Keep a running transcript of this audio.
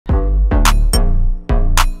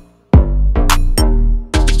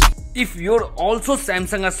If your also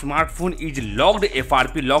Samsung smartphone is logged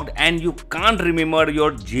FRP logged and you can't remember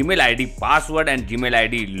your Gmail ID password and Gmail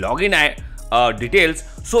ID login details,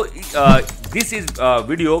 so this is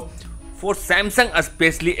video for Samsung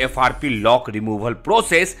especially FRP lock removal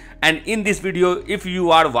process. And in this video, if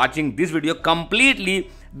you are watching this video completely,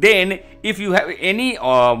 then if you have any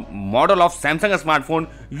model of Samsung smartphone,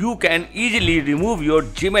 you can easily remove your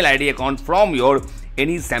Gmail ID account from your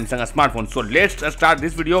any Samsung smartphone. So let's start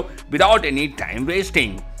this video without any time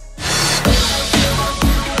wasting.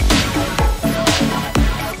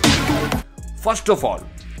 First of all,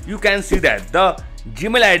 you can see that the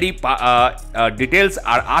Gmail ID details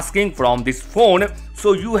are asking from this phone.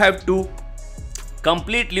 So you have to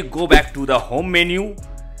completely go back to the home menu.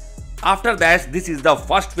 After that, this is the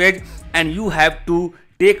first page and you have to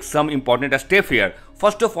take some important step here.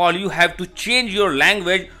 First of all, you have to change your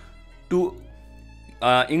language to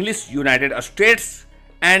English United States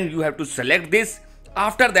and you have to select this.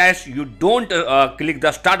 After that, you don't click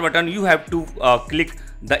the start button, you have to click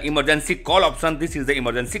the emergency call option. This is the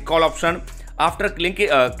emergency call option. After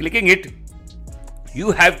clicking it,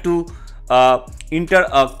 you have to enter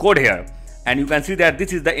a code here, and you can see that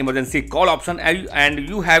this is the emergency call option, and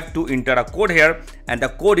you have to enter a code here, and the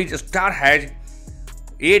code is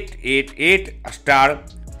 *#888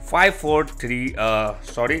 *543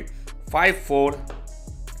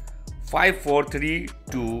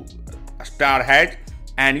 5432 *#,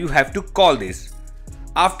 and you have to call this.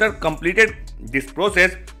 After completed this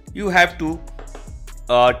process, you have to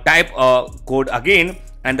type a code again,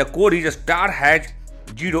 and the code is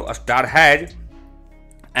 *0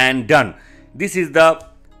 and done. This is the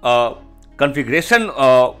configuration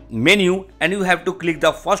menu, and you have to click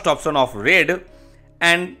the first option of red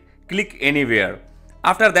and click anywhere.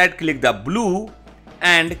 After that, click the blue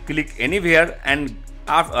and click anywhere, and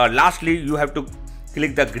lastly you have to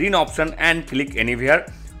click the green option and click anywhere.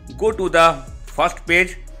 Go to the first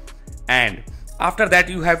page, and after that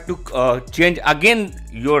you have to change again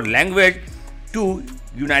your language to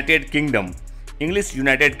United Kingdom, English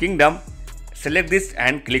United Kingdom. Select this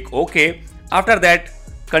and click OK. After that,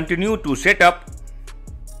 continue to setup,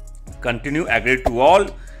 continue, agree to all,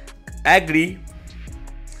 agree,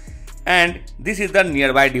 and this is the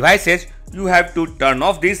nearby devices. You have to turn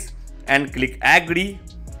off this and click agree.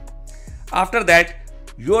 After that,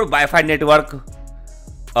 your Wi-Fi network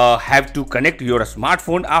have to connect your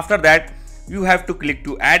smartphone. After that, you have to click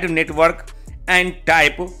to add network and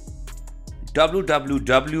type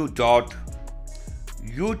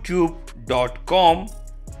www.youtube.com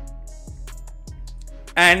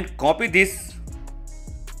and copy this,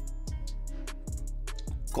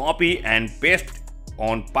 copy and paste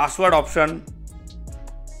on password option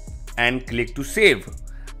and click to save.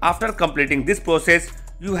 After completing this process,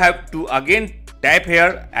 you have to again type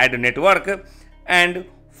here add network and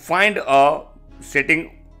find a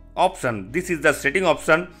setting option. This is the setting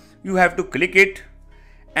option. You have to click it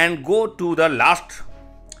and go to the last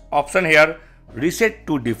option here, reset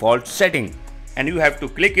to default setting, and you have to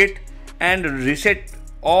click it and reset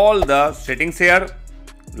all the settings here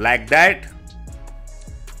like that.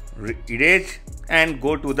 Erase and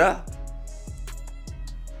go to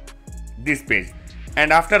this page,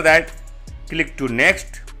 and after that click to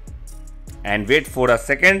next and wait for a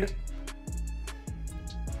second.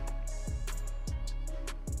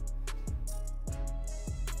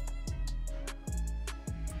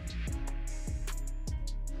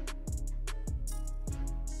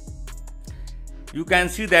 You can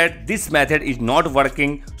see that this method is not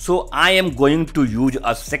working, so I am going to use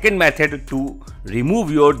a second method to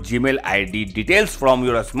remove your Gmail ID details from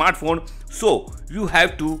your smartphone. So you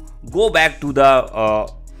have to go back to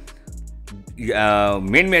the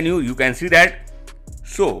main menu. You can see that.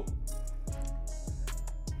 So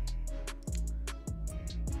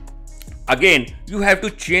again you have to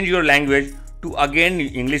change your language to again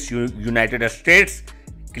English United States.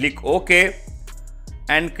 Click OK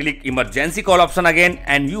and click emergency call option again,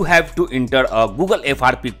 and you have to enter a Google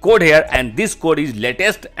FRP code here, and this code is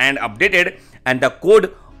latest and updated, and the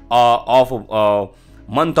code of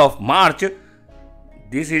month of March,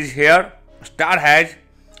 this is here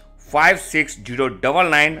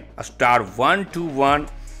 *#56099 *121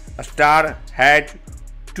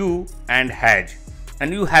 *2 and #,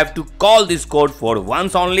 and you have to call this code for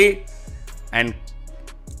once only, and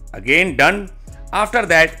again done. After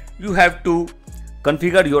that, you have to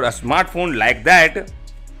configure your smartphone like that.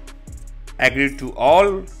 Agree to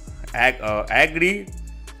all, agree,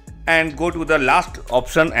 and go to the last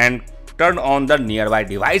option and turn on the nearby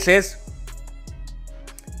devices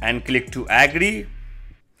and click to agree.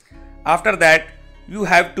 After that, you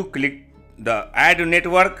have to click the add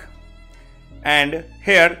network and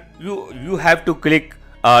here you have to click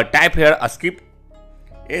type here a skip,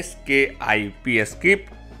 skip, skip,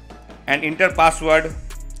 and enter password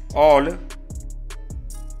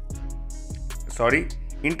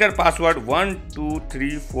enter password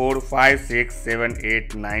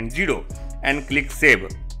 1234567890 and click save.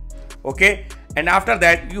 Okay, and after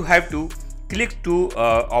that you have to click to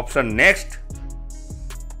option next,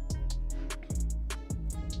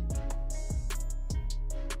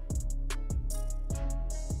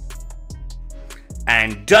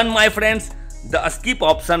 and done, my friends. The skip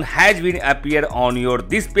option has been appear on your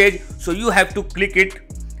this page, so you have to click it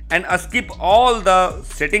and skip all the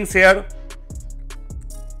settings here.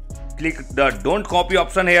 Click the don't copy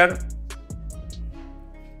option here.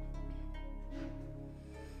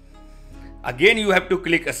 Again you have to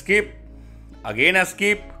click skip, again a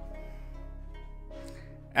skip,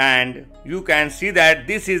 and you can see that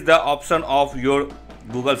this is the option of your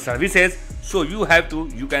Google services. So you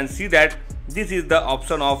can see that this is the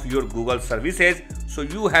option of your Google services. So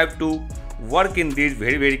you have to work in this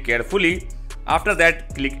very carefully. After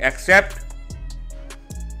that, click accept,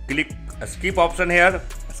 click skip option here,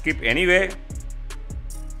 skip anyway,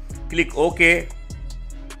 click OK,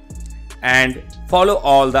 and follow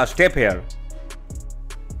all the steps here.